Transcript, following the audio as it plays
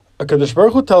HaKadosh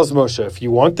Baruch Hu tells Moshe, if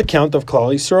you want the count of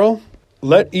Klal Yisrael,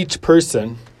 let each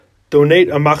person donate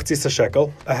a machzis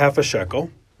shekel, a half a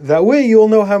shekel. That way you will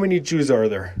know how many Jews are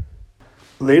there.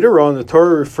 Later on, the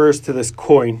Torah refers to this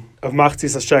coin of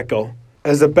machzis shekel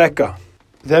as a beka.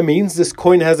 That means this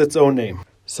coin has its own name.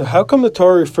 So how come the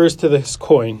Torah refers to this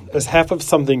coin as half of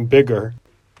something bigger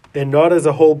and not as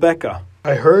a whole beka?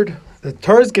 I heard the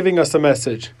Torah is giving us a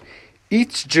message.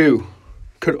 Each Jew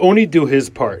could only do his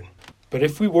part. But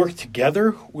if we work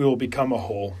together, we will become a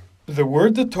whole. The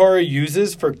word the Torah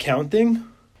uses for counting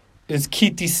is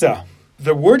kitisa.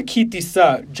 The word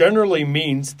kitisa generally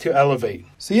means to elevate.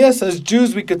 So yes, as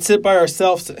Jews, we could sit by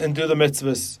ourselves and do the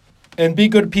mitzvahs and be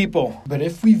good people. But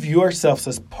if we view ourselves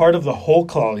as part of the whole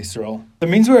Klal Yisrael, that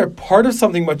means we are part of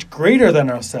something much greater than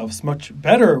ourselves, much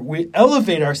better. We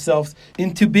elevate ourselves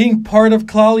into being part of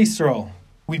Klal Yisrael.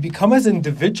 We become as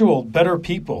individual better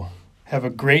people. Have a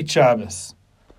great Shabbos.